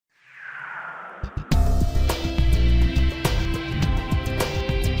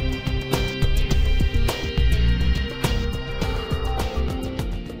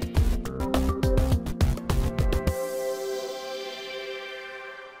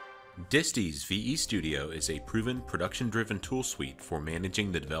Disty's VE Studio is a proven production-driven tool suite for managing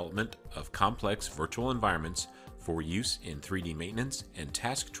the development of complex virtual environments for use in 3D maintenance and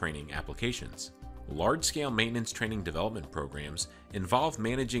task training applications. Large-scale maintenance training development programs involve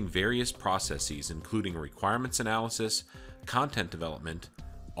managing various processes including requirements analysis, content development,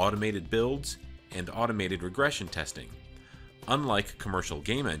 automated builds, and automated regression testing. Unlike commercial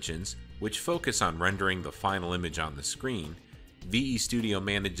game engines, which focus on rendering the final image on the screen, VE Studio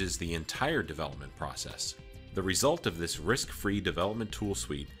manages the entire development process. The result of this risk-free development tool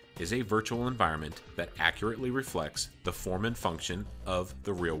suite is a virtual environment that accurately reflects the form and function of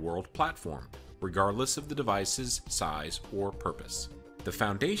the real-world platform, regardless of the device's size or purpose. The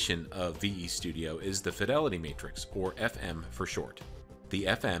foundation of VE Studio is the Fidelity Matrix, or FM for short. The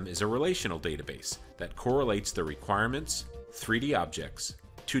FM is a relational database that correlates the requirements, 3D objects,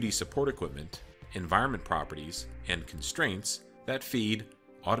 2D support equipment, environment properties, and constraints that feed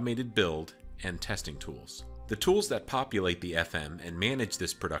automated build and testing tools. The tools that populate the FM and manage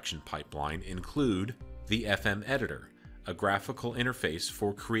this production pipeline include the FM Editor, a graphical interface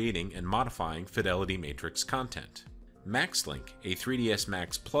for creating and modifying Fidelity Matrix content; MaxLink, a 3ds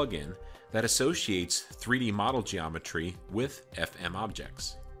Max plugin that associates 3D model geometry with FM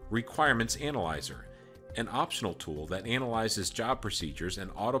objects; Requirements Analyzer, an optional tool that analyzes job procedures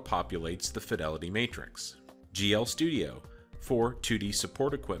and auto-populates the Fidelity Matrix; GL Studio, for 2D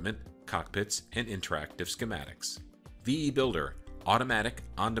support equipment, cockpits, and interactive schematics; VE Builder, automatic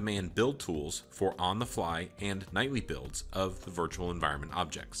on-demand build tools for on-the-fly and nightly builds of the virtual environment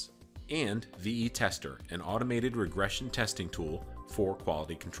objects; and VE Tester, an automated regression testing tool for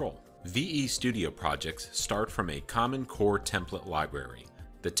quality control. VE Studio projects start from a common core template library.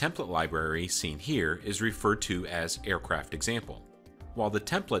 The template library seen here is referred to as Aircraft Example. While the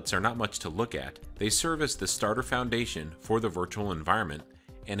templates are not much to look at, they serve as the starter foundation for the virtual environment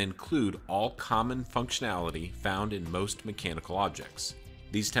and include all common functionality found in most mechanical objects.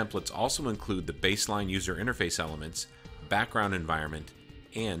 These templates also include the baseline user interface elements, background environment,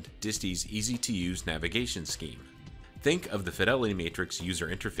 and Disty's easy-to-use navigation scheme. Think of the Fidelity Matrix user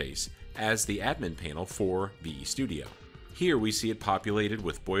interface as the admin panel for VE Studio. Here we see it populated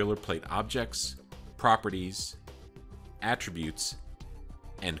with boilerplate objects, properties, attributes,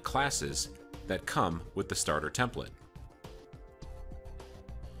 and classes that come with the starter template.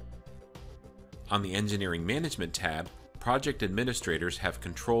 On the Engineering Management tab, project administrators have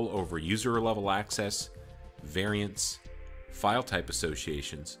control over user-level access, variants, file type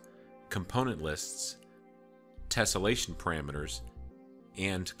associations, component lists, tessellation parameters,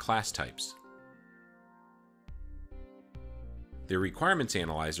 and class types. The Requirements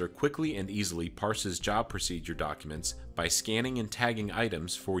Analyzer quickly and easily parses job procedure documents by scanning and tagging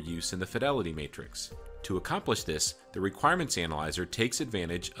items for use in the Fidelity Matrix. To accomplish this, the Requirements Analyzer takes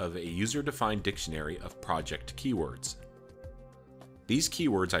advantage of a user-defined dictionary of project keywords. These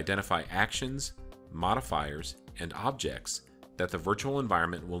keywords identify actions, modifiers, and objects that the virtual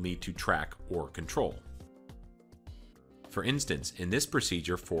environment will need to track or control. For instance, in this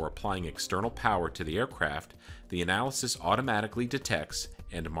procedure for applying external power to the aircraft, the analysis automatically detects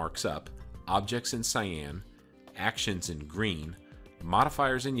and marks up objects in cyan, actions in green,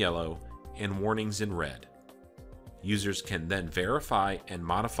 modifiers in yellow, and warnings in red. Users can then verify and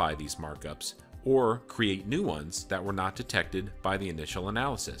modify these markups or create new ones that were not detected by the initial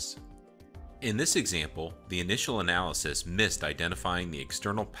analysis. In this example, the initial analysis missed identifying the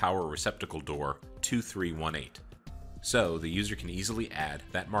external power receptacle door 2318. So the user can easily add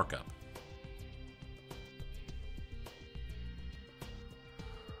that markup.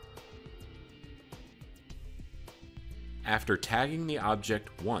 After tagging the object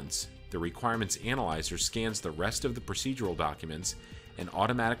once, the Requirements Analyzer scans the rest of the procedural documents and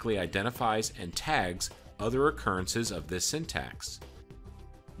automatically identifies and tags other occurrences of this syntax.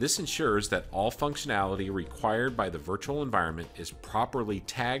 This ensures that all functionality required by the virtual environment is properly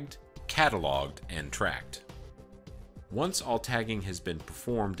tagged, cataloged, and tracked. Once all tagging has been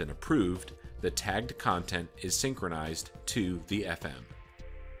performed and approved, the tagged content is synchronized to the FM.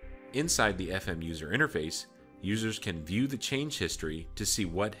 Inside the FM user interface, users can view the change history to see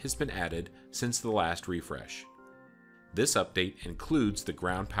what has been added since the last refresh. This update includes the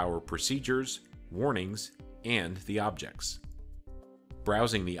ground power procedures, warnings, and the objects.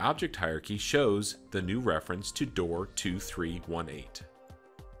 Browsing the object hierarchy shows the new reference to door 2318.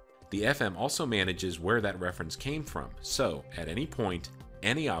 The FM also manages where that reference came from, so at any point,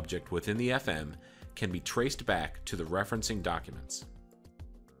 any object within the FM can be traced back to the referencing documents.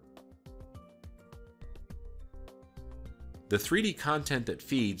 The 3D content that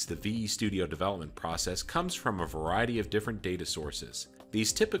feeds the VE Studio development process comes from a variety of different data sources.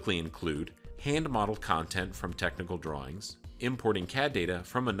 These typically include hand-modeled content from technical drawings, importing CAD data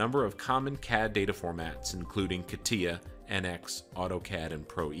from a number of common CAD data formats including CATIA, NX, AutoCAD, and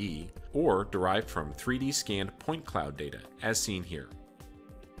Pro-E, or derived from 3D scanned point cloud data, as seen here.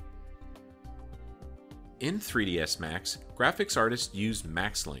 In 3ds Max, graphics artists use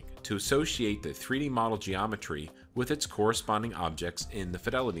MaxLink to associate the 3D model geometry with its corresponding objects in the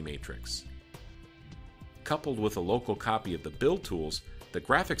Fidelity matrix. Coupled with a local copy of the build tools, the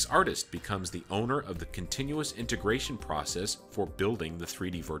graphics artist becomes the owner of the continuous integration process for building the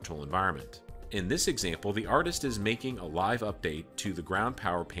 3D virtual environment. In this example, the artist is making a live update to the ground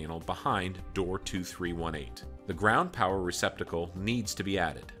power panel behind door 2318. The ground power receptacle needs to be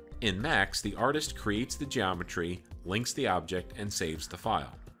added. In Max, the artist creates the geometry, links the object, and saves the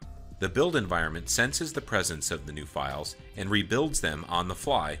file. The build environment senses the presence of the new files and rebuilds them on the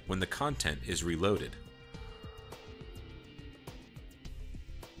fly when the content is reloaded.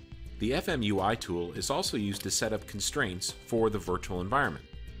 The FMUI tool is also used to set up constraints for the virtual environment.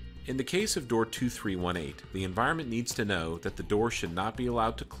 In the case of door 2318, the environment needs to know that the door should not be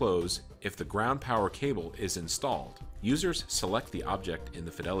allowed to close if the ground power cable is installed. Users select the object in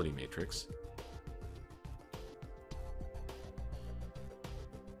the Fidelity matrix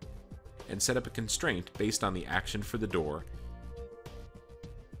and set up a constraint based on the action for the door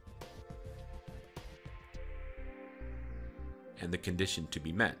and the condition to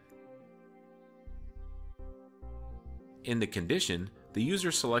be met. In the condition, the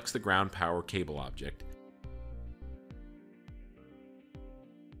user selects the ground power cable object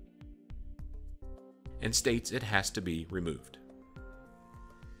and states it has to be removed.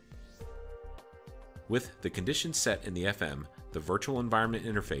 With the condition set in the FM, the virtual environment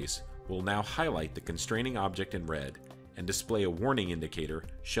interface will now highlight the constraining object in red and display a warning indicator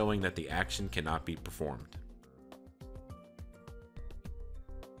showing that the action cannot be performed.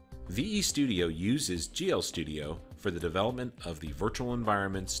 VE Studio uses GL Studio for the development of the virtual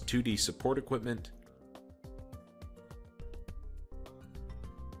environment's 2D support equipment,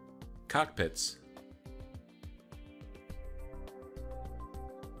 cockpits,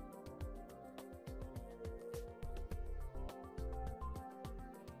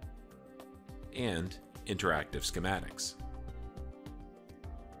 and interactive schematics.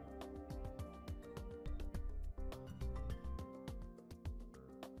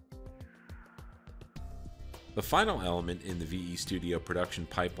 The final element in the VE Studio production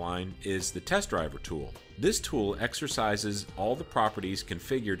pipeline is the test driver tool. This tool exercises all the properties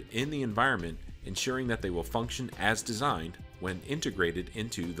configured in the environment, ensuring that they will function as designed when integrated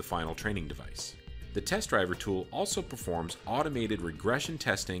into the final training device. The test driver tool also performs automated regression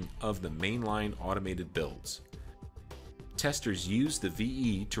testing of the mainline automated builds. Testers use the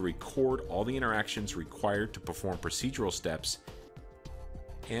VE to record all the interactions required to perform procedural steps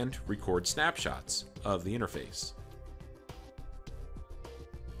and record snapshots of the interface.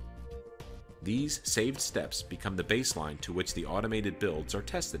 These saved steps become the baseline to which the automated builds are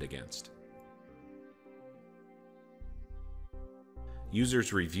tested against.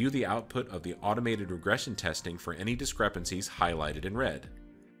 Users review the output of the automated regression testing for any discrepancies highlighted in red.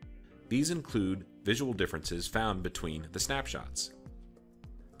 These include visual differences found between the snapshots.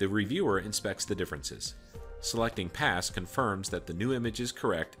 The reviewer inspects the differences. Selecting Pass confirms that the new image is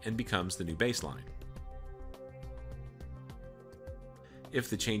correct and becomes the new baseline. If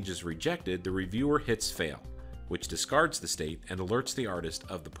the change is rejected, the reviewer hits Fail, which discards the state and alerts the artist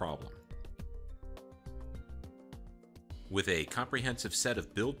of the problem. With a comprehensive set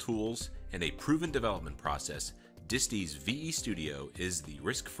of build tools and a proven development process, Disty's VE Studio is the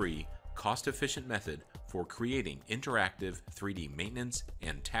risk-free, cost-efficient method for creating interactive 3D maintenance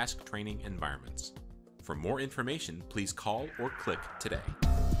and task training environments. For more information, please call or click today.